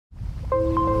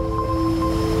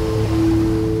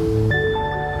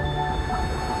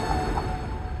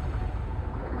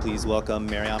please welcome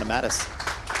Mariana Matus.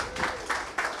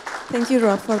 Thank you,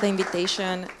 Rob, for the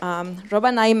invitation. Rob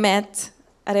and I met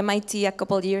at MIT a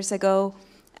couple years ago.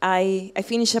 I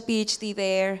finished a PhD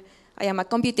there. I am a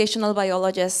computational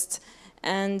biologist,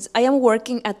 and I am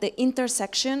working at the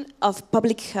intersection of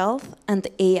public health and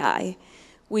AI,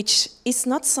 which is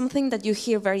not something that you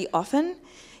hear very often.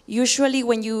 Usually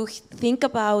when you think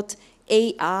about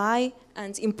AI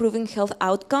and improving health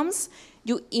outcomes,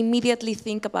 you immediately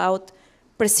think about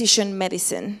precision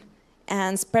medicine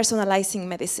and personalizing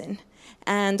medicine.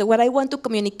 And what I want to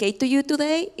communicate to you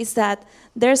today is that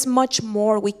there's much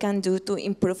more we can do to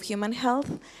improve human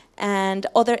health and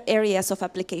other areas of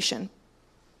application.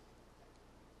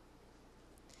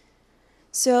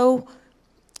 So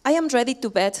I am ready to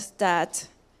bet that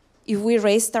if we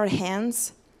raised our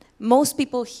hands, most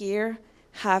people here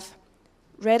have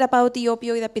read about the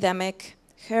opioid epidemic,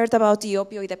 heard about the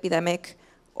opioid epidemic,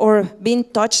 or been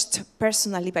touched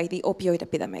personally by the opioid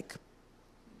epidemic.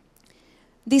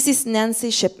 This is Nancy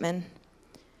Shipman.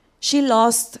 She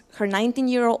lost her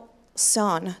 19-year-old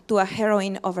son to a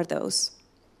heroin overdose.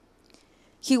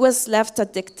 He was left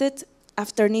addicted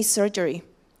after knee surgery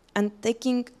and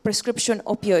taking prescription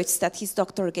opioids that his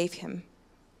doctor gave him.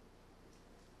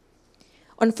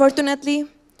 Unfortunately,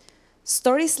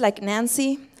 stories like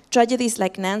Nancy, tragedies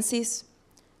like Nancy's,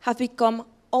 have become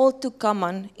all too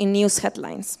common in news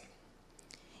headlines.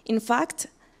 In fact,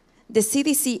 the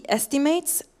CDC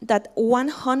estimates that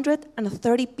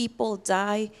 130 people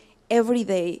die every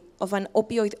day of an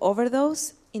opioid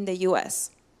overdose in the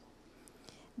US.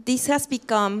 This has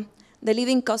become the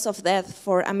leading cause of death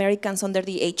for Americans under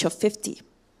the age of 50.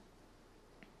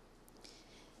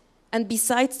 And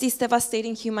besides this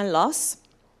devastating human loss,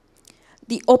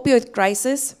 the opioid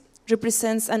crisis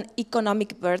represents an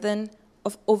economic burden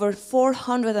of over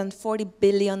 $440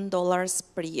 billion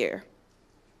per year.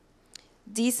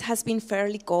 This has been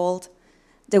fairly called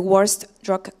the worst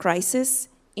drug crisis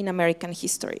in American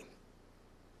history.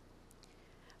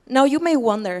 Now you may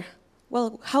wonder,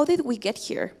 well, how did we get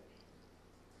here?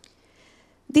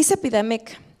 This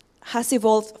epidemic has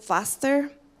evolved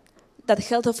faster than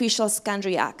health officials can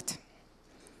react.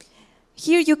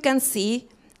 Here you can see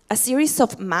a series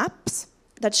of maps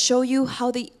that show you how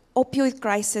the opioid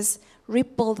crisis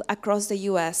rippled across the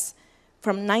US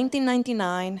from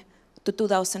 1999 to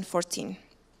 2014.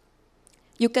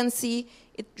 You can see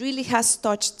it really has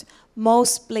touched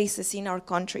most places in our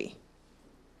country.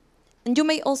 And you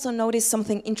may also notice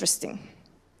something interesting.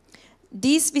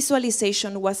 This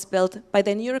visualization was built by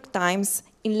the New York Times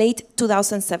in late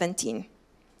 2017.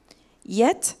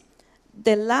 Yet,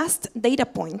 the last data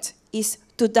point is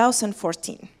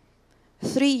 2014,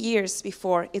 3 years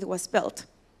before it was built.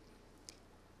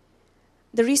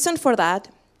 The reason for that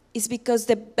is because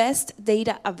the best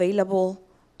data available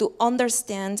to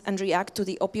understand and react to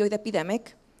the opioid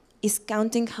epidemic is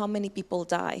counting how many people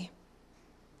die.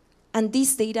 And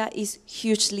this data is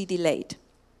hugely delayed,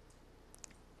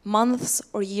 months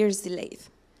or years delayed.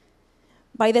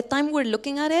 By the time we're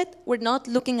looking at it, we're not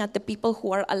looking at the people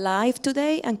who are alive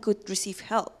today and could receive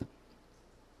help.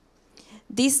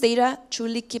 This data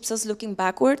truly keeps us looking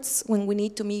backwards when we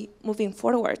need to be moving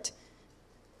forward.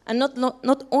 And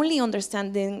not only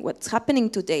understanding what's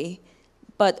happening today,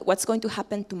 but what's going to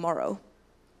happen tomorrow.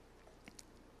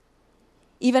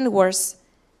 Even worse,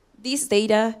 this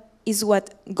data is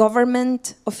what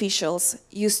government officials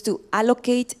use to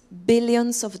allocate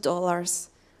billions of dollars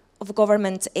of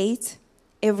government aid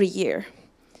every year.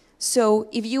 So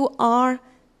if you are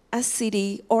a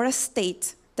city or a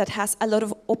state that has a lot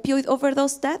of opioid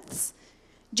overdose deaths,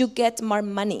 you get more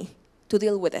money to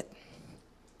deal with it.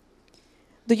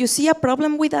 Do you see a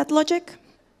problem with that logic?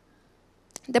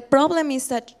 The problem is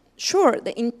that, sure,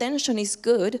 the intention is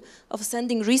good of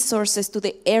sending resources to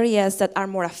the areas that are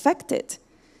more affected,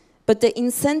 but the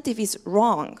incentive is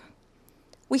wrong.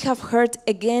 We have heard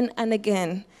again and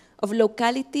again of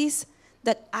localities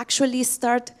that actually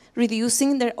start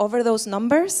reducing their overdose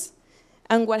numbers,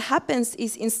 and what happens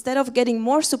is instead of getting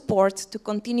more support to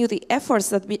continue the efforts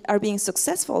that are being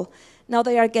successful, now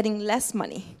they are getting less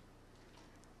money.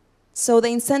 So the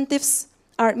incentives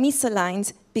are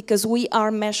misaligned because we are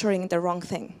measuring the wrong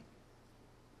thing.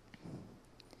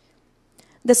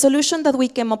 The solution that we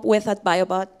came up with at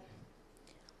BioBot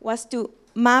was to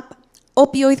map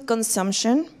opioid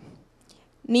consumption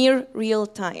near real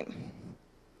time.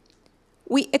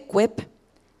 We equip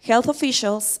health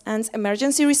officials and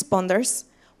emergency responders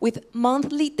with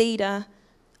monthly data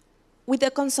with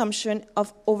the consumption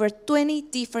of over 20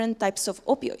 different types of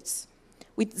opioids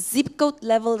with zip code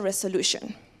level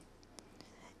resolution.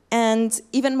 And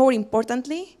even more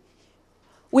importantly,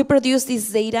 we produce this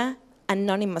data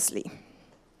anonymously.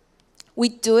 We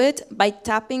do it by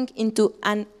tapping into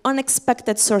an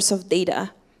unexpected source of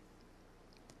data,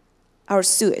 our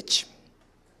sewage.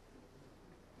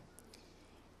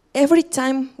 Every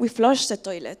time we flush the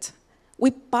toilet,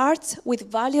 we part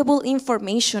with valuable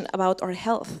information about our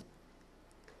health.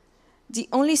 The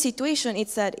only situation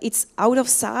is that it's out of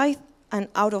sight and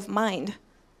out of mind.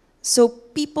 So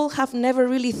people have never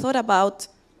really thought about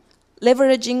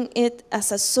leveraging it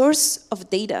as a source of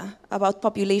data about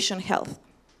population health.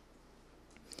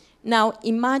 Now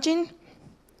imagine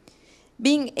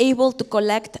being able to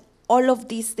collect all of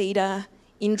this data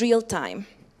in real time.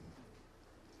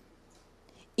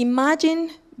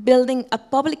 Imagine building a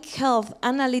public health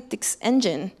analytics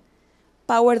engine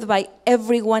powered by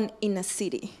everyone in a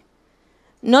city,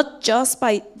 not just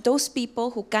by those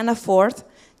people who can afford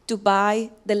to buy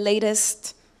the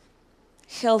latest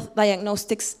health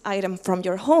diagnostics item from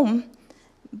your home,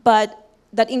 but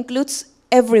that includes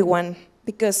everyone,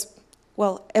 because,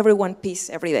 well, everyone pees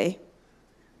every day.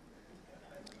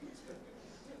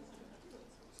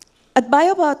 At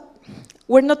BioBot,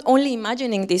 we're not only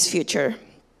imagining this future,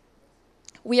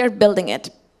 we are building it.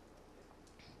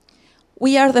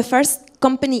 We are the first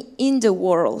company in the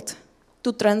world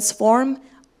to transform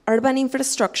urban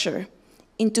infrastructure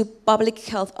into public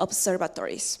health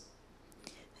observatories.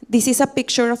 This is a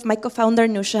picture of my co-founder,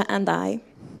 Nusha, and I.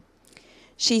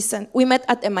 We met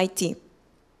at MIT.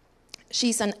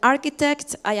 She's an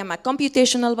architect, I am a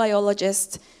computational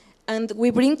biologist, and we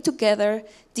bring together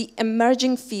the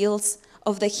emerging fields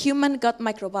of the human gut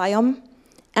microbiome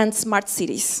and smart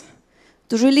cities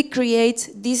to really create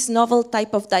this novel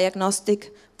type of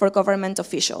diagnostic for government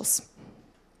officials.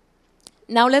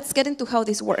 Now let's get into how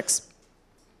this works.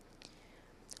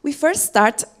 We first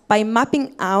start by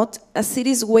mapping out a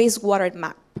city's wastewater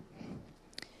map.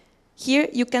 Here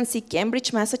you can see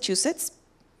Cambridge, Massachusetts,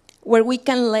 where we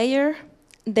can layer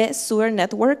the sewer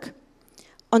network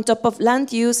on top of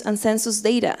land use and census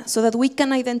data so that we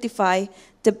can identify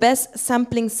the best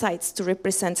sampling sites to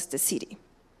represent the city.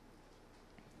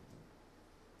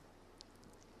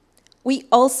 We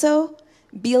also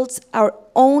built our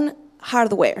own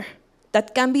hardware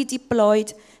that can be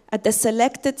deployed at the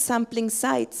selected sampling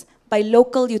sites by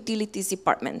local utilities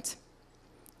department.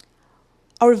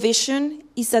 Our vision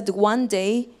is that one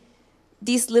day,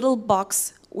 this little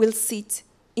box will sit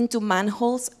into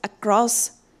manholes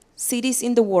across cities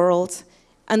in the world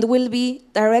and will be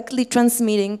directly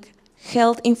transmitting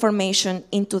health information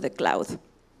into the cloud.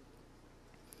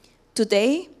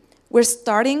 Today, we're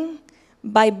starting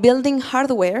by building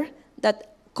hardware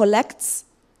that collects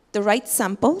the right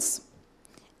samples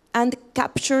and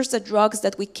captures the drugs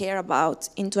that we care about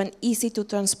into an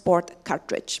easy-to-transport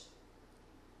cartridge.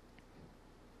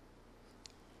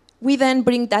 We then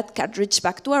bring that cartridge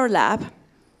back to our lab.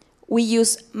 We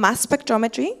use mass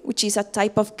spectrometry, which is a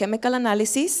type of chemical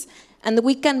analysis, and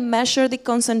we can measure the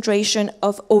concentration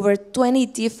of over 20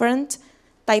 different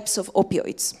types of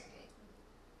opioids.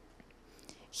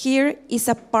 Here is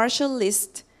a partial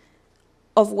list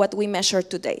of what we measure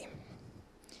today.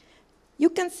 You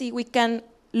can see we can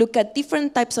look at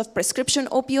different types of prescription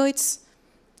opioids,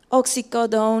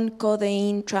 oxycodone,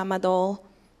 codeine, tramadol.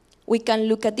 We can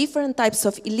look at different types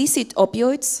of illicit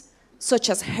opioids, such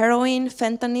as heroin,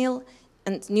 fentanyl,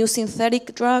 and new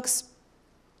synthetic drugs.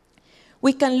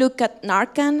 We can look at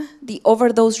Narcan, the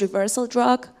overdose reversal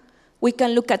drug. We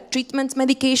can look at treatment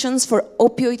medications for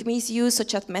opioid misuse,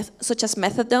 such as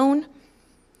methadone.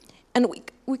 And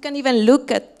we can even look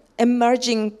at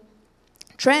emerging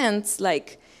trends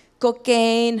like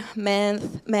cocaine,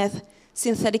 meth,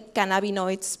 synthetic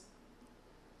cannabinoids.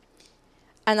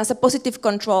 And as a positive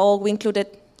control, we included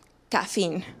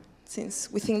caffeine,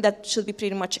 since we think that should be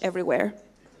pretty much everywhere.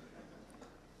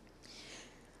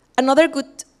 Another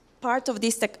good part of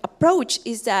this tech approach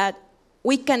is that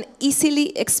we can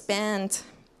easily expand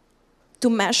to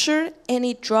measure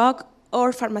any drug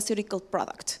or pharmaceutical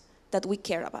product that we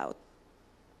care about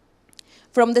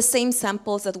from the same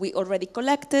samples that we already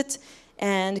collected,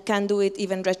 and can do it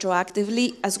even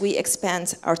retroactively as we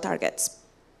expand our targets.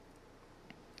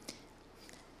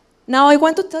 Now I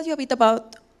want to tell you a bit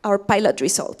about our pilot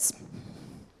results.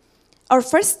 Our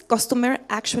first customer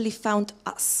actually found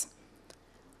us.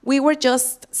 We were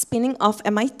just spinning off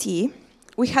MIT.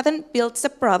 We hadn't built the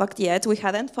product yet, we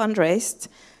hadn't fundraised,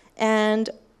 and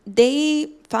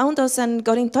they found us and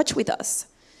got in touch with us.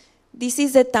 This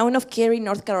is the town of Cary,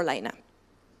 North Carolina.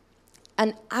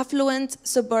 An affluent,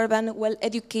 suburban,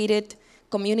 well-educated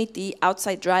community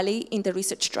outside Raleigh in the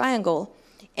Research Triangle.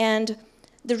 And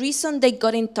the reason they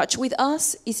got in touch with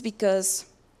us is because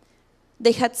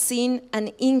they had seen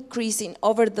an increase in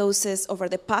overdoses over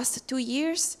the past 2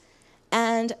 years,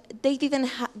 and they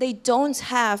don't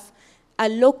have a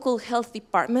local health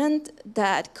department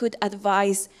that could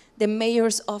advise the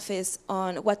mayor's office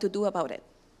on what to do about it.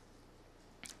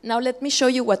 Now let me show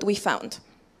you what we found.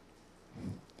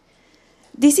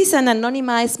 This is an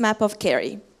anonymized map of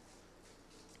Cary.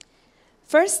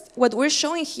 First, what we're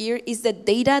showing here is the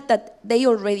data that they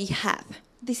already have.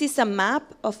 This is a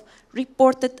map of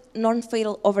reported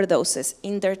non-fatal overdoses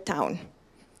in their town.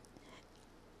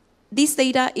 This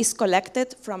data is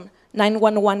collected from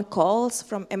 911 calls,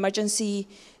 from emergency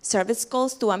service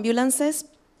calls to ambulances.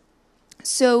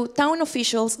 So town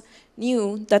officials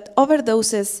knew that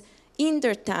overdoses in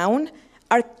their town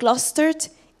are clustered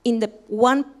in the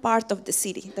one part of the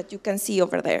city that you can see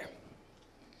over there.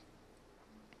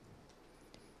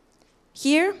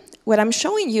 Here, what I'm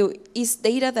showing you is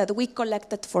data that we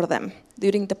collected for them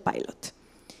during the pilot.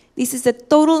 This is the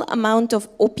total amount of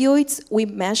opioids we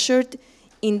measured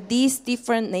in these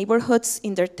different neighborhoods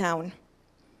in their town.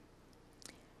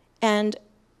 And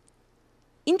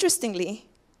interestingly,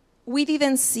 we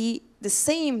didn't see the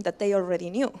same that they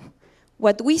already knew.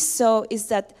 What we saw is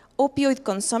that opioid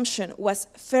consumption was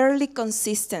fairly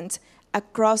consistent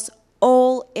across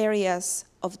all areas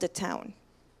of the town.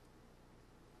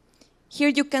 Here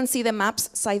you can see the maps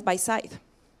side by side.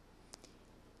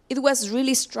 It was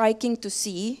really striking to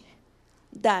see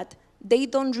that they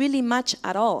don't really match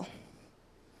at all.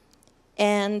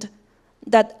 And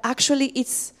that actually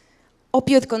it's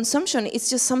opioid consumption is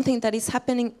just something that is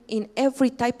happening in every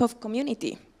type of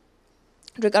community,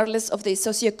 regardless of the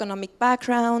socioeconomic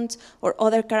background or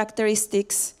other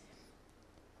characteristics.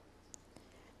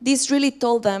 This really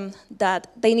told them that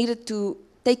they needed to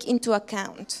take into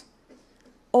account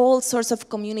all sorts of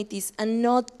communities and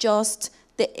not just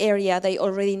the area they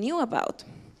already knew about.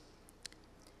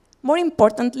 More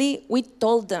importantly, we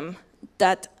told them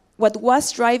that what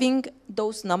was driving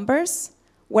those numbers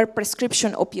were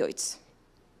prescription opioids,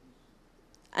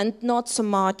 and not so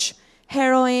much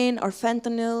heroin or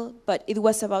fentanyl, but it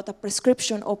was about a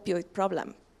prescription opioid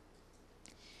problem.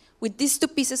 With these two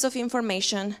pieces of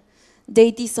information,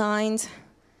 they designed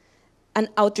an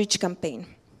outreach campaign,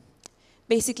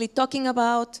 basically talking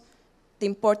about the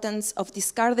importance of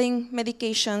discarding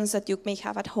medications that you may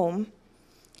have at home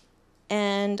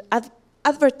and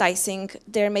advertising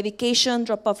their medication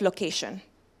drop-off location.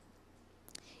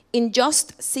 In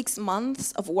just 6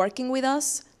 months of working with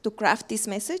us to craft this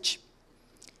message,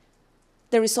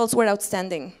 the results were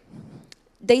outstanding.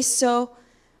 They saw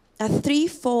a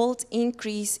 3-fold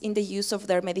increase in the use of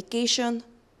their medication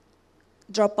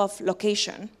drop-off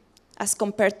location as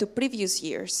compared to previous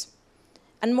years.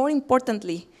 And more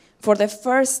importantly, for the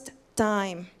first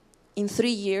time in 3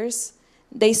 years,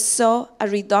 they saw a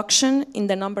reduction in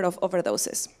the number of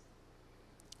overdoses,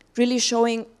 really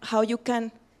showing how you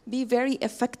can be very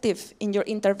effective in your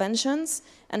interventions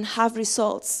and have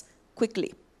results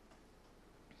quickly.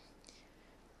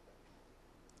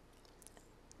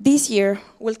 This year,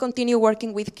 we'll continue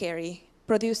working with Cary,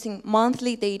 producing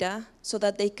monthly data so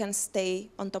that they can stay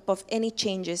on top of any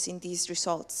changes in these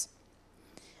results.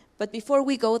 But before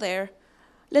we go there,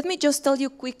 let me just tell you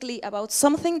quickly about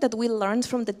something that we learned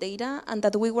from the data and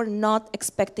that we were not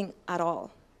expecting at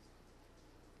all.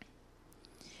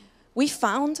 We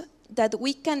found that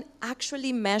we can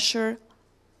actually measure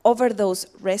overdose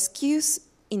rescues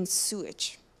in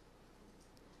sewage.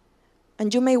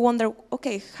 And you may wonder,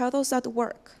 okay, how does that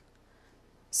work?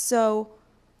 So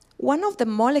one of the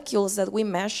molecules that we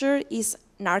measure is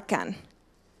Narcan.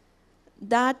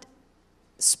 That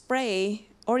spray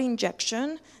or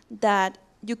injection that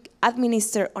you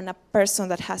administer on a person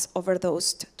that has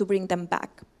overdosed to bring them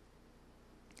back.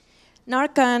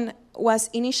 Narcan was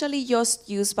initially just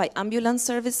used by ambulance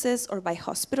services or by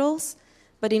hospitals,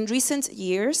 but in recent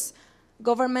years,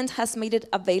 government has made it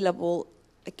available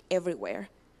like everywhere.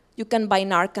 You can buy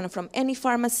Narcan from any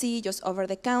pharmacy, just over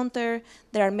the counter.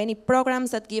 There are many programs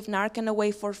that give Narcan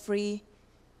away for free.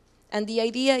 And the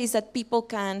idea is that people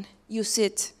can use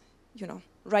it,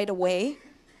 right away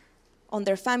on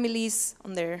their families,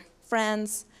 on their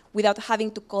friends, without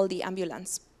having to call the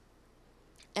ambulance.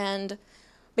 And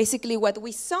basically what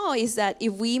we saw is that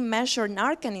if we measure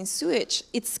Narcan in sewage,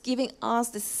 it's giving us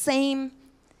the same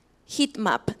heat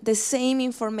map, the same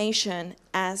information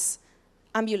as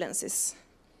ambulances,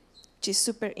 which is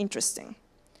super interesting.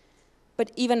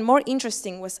 But even more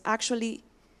interesting was actually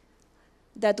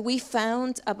that we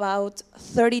found about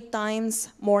 30 times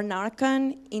more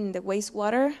Narcan in the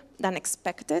wastewater than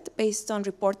expected based on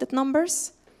reported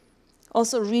numbers.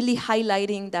 Also really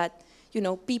highlighting that,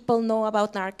 people know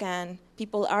about Narcan,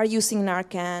 people are using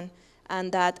Narcan,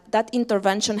 and that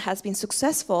intervention has been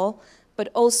successful, but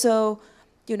also,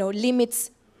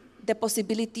 limits the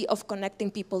possibility of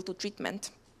connecting people to treatment.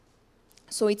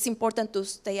 So it's important to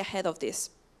stay ahead of this.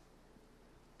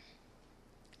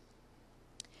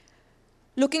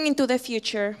 Looking into the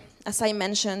future, as I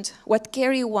mentioned, what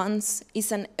Kerry wants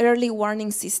is an early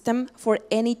warning system for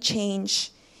any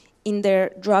change in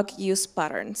their drug use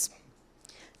patterns.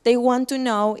 They want to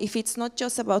know if it's not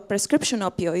just about prescription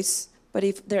opioids, but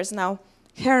if there's now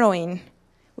heroin,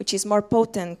 which is more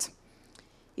potent,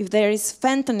 if there is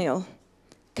fentanyl,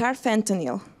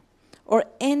 carfentanil, or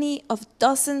any of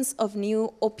dozens of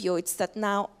new opioids that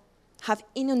now have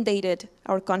inundated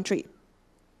our country.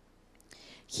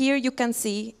 Here you can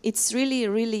see, it's really,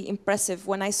 really impressive.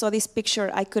 When I saw this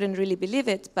picture, I couldn't really believe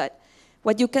it, but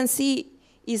what you can see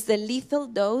is the lethal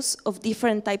dose of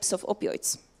different types of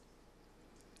opioids.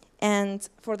 And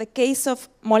for the case of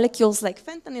molecules like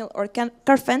fentanyl or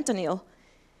carfentanil,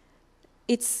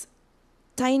 it's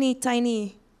tiny,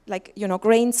 tiny, like,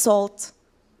 grain salt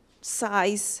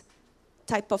size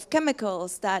type of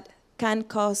chemicals that can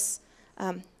cause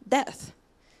death.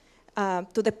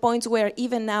 To the point where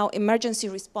even now emergency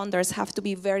responders have to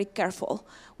be very careful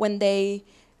when they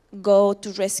go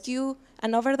to rescue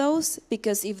an overdose,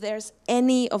 because if there's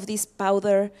any of this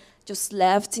powder just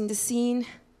left in the scene,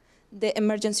 the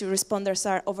emergency responders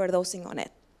are overdosing on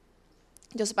it.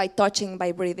 Just by touching,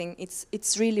 by breathing,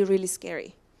 it's really, really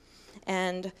scary.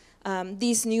 And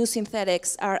these new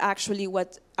synthetics are actually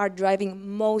what are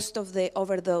driving most of the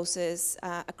overdoses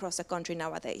across the country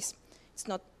nowadays. It's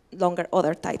not longer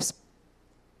other types.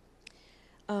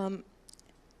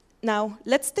 Now,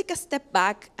 let's take a step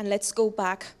back and let's go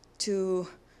back to,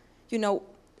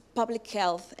 public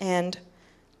health. And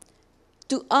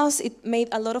to us, it made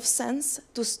a lot of sense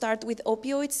to start with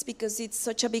opioids because it's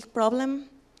such a big problem.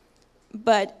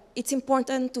 But it's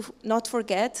important to not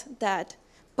forget that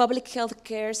public health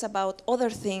cares about other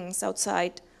things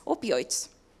outside opioids.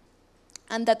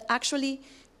 And that actually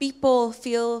people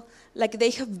feel like they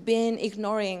have been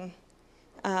ignoring,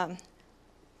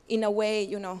 in a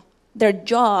way, their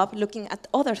job, looking at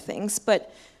other things.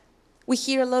 But we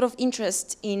hear a lot of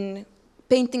interest in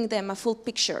painting them a full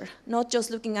picture, not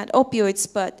just looking at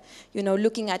opioids, but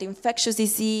looking at infectious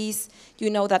disease.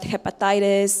 That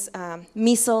hepatitis,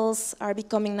 measles are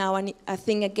becoming now a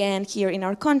thing again here in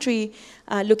our country,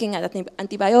 looking at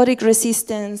antibiotic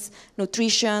resistance,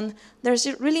 nutrition. There's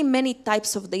really many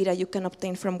types of data you can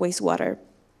obtain from wastewater.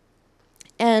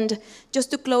 And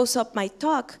just to close up my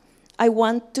talk, I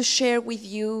want to share with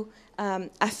you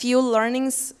a few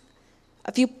learnings,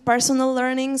 a few personal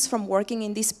learnings from working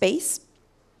in this space.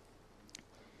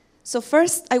 So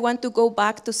first, I want to go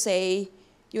back to say,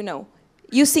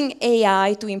 using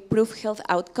AI to improve health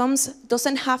outcomes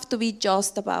doesn't have to be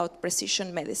just about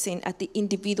precision medicine at the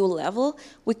individual level.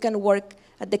 We can work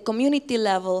at the community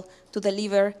level to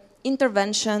deliver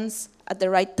interventions at the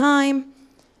right time,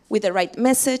 with the right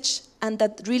message, and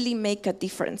that really make a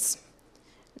difference.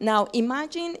 Now,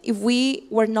 imagine if we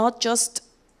were not just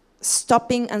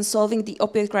stopping and solving the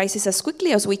opioid crisis as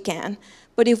quickly as we can,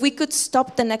 but if we could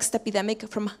stop the next epidemic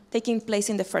from taking place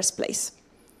in the first place.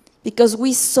 Because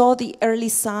we saw the early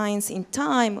signs in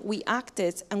time, we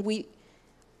acted, and we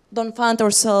don't find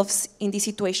ourselves in this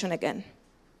situation again.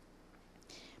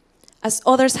 As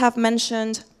others have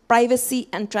mentioned, privacy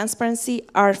and transparency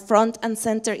are front and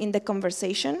center in the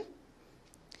conversation.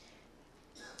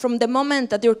 From the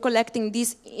moment that you're collecting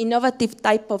this innovative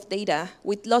type of data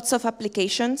with lots of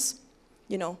applications,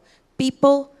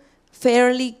 people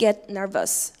fairly get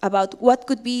nervous about what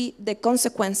could be the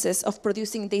consequences of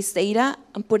producing this data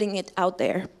and putting it out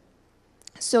there.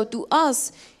 So to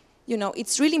us,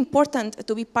 it's really important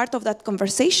to be part of that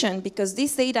conversation because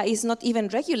this data is not even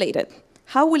regulated.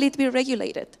 How will it be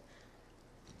regulated?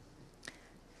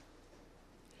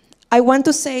 I want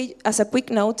to say, as a quick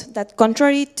note, that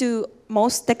contrary to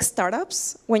most tech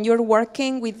startups, when you're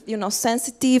working with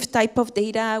sensitive type of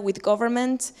data with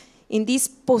government, in this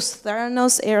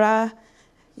post-Theranos era,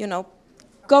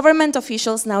 government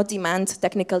officials now demand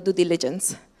technical due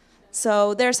diligence.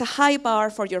 So there's a high bar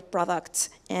for your product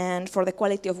and for the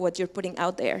quality of what you're putting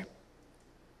out there.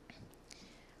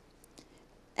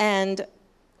 And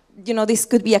this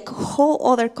could be a whole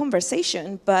other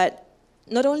conversation, but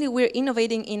not only we're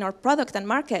innovating in our product and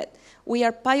market, we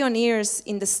are pioneers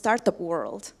in the startup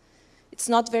world. It's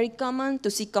not very common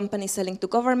to see companies selling to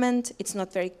government. It's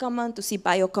not very common to see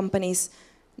bio companies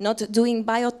not doing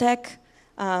biotech.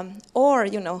 Or,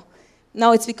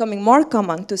 now it's becoming more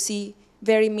common to see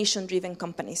very mission-driven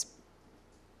companies.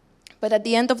 But at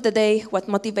the end of the day, what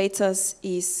motivates us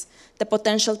is the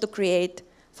potential to create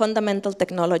fundamental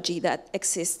technology that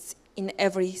exists in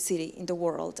every city in the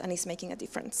world and is making a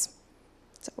difference.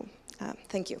 So,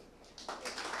 thank you.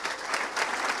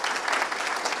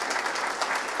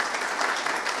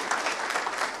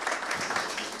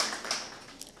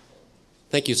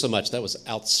 Thank you so much. That was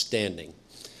outstanding.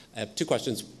 I have two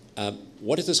questions.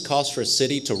 What does this cost for a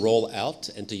city to roll out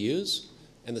and to use?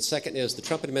 And the second is, the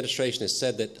Trump administration has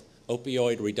said that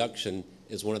opioid reduction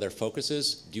is one of their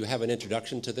focuses. Do you have an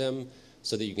introduction to them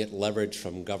so that you get leverage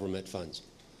from government funds?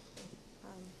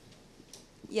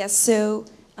 Yes, so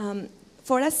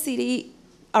for a city,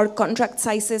 our contract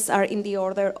sizes are in the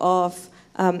order of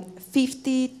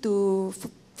 50 to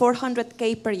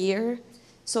 400K per year.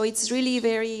 So it's really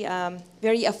very,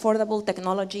 very affordable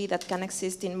technology that can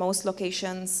exist in most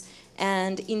locations.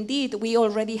 And indeed, we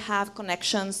already have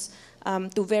connections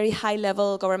to very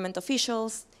high-level government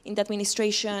officials in the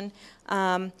administration,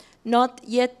 not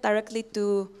yet directly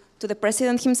to the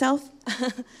president himself,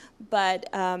 but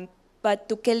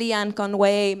to Kellyanne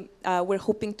Conway, we're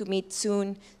hoping to meet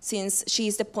soon, since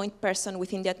she's the point person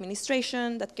within the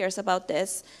administration that cares about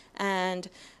this, and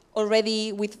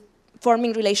already with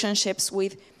forming relationships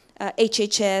with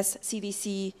HHS,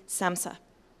 CDC, SAMHSA.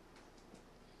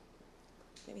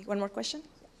 Maybe one more question?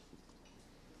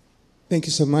 Thank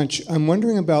you so much. I'm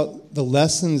wondering about the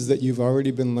lessons that you've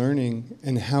already been learning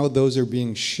and how those are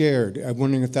being shared. I'm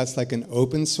wondering if that's like an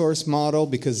open source model,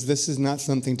 because this is not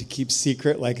something to keep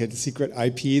secret, like a secret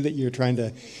IP that you're trying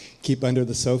to keep under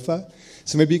the sofa.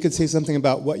 So maybe you could say something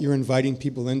about what you're inviting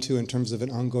people into in terms of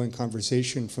an ongoing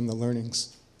conversation from the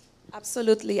learnings.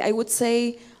 Absolutely. I would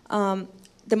say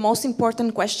the most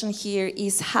important question here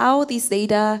is how this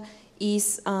data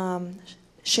is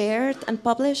shared and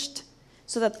published,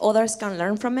 so that others can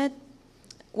learn from it.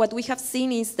 What we have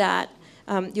seen is that,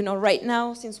 right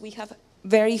now, since we have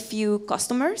very few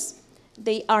customers,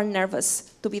 they are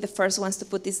nervous to be the first ones to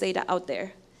put this data out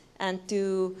there and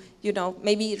to,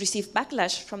 maybe receive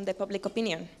backlash from the public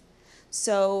opinion.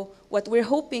 So what we're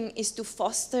hoping is to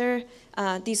foster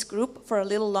this group for a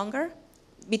little longer.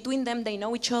 Between them, they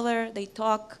know each other, they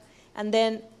talk, and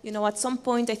then, at some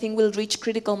point, I think we'll reach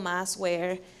critical mass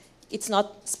where it's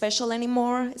not special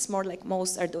anymore. It's more like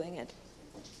most are doing it.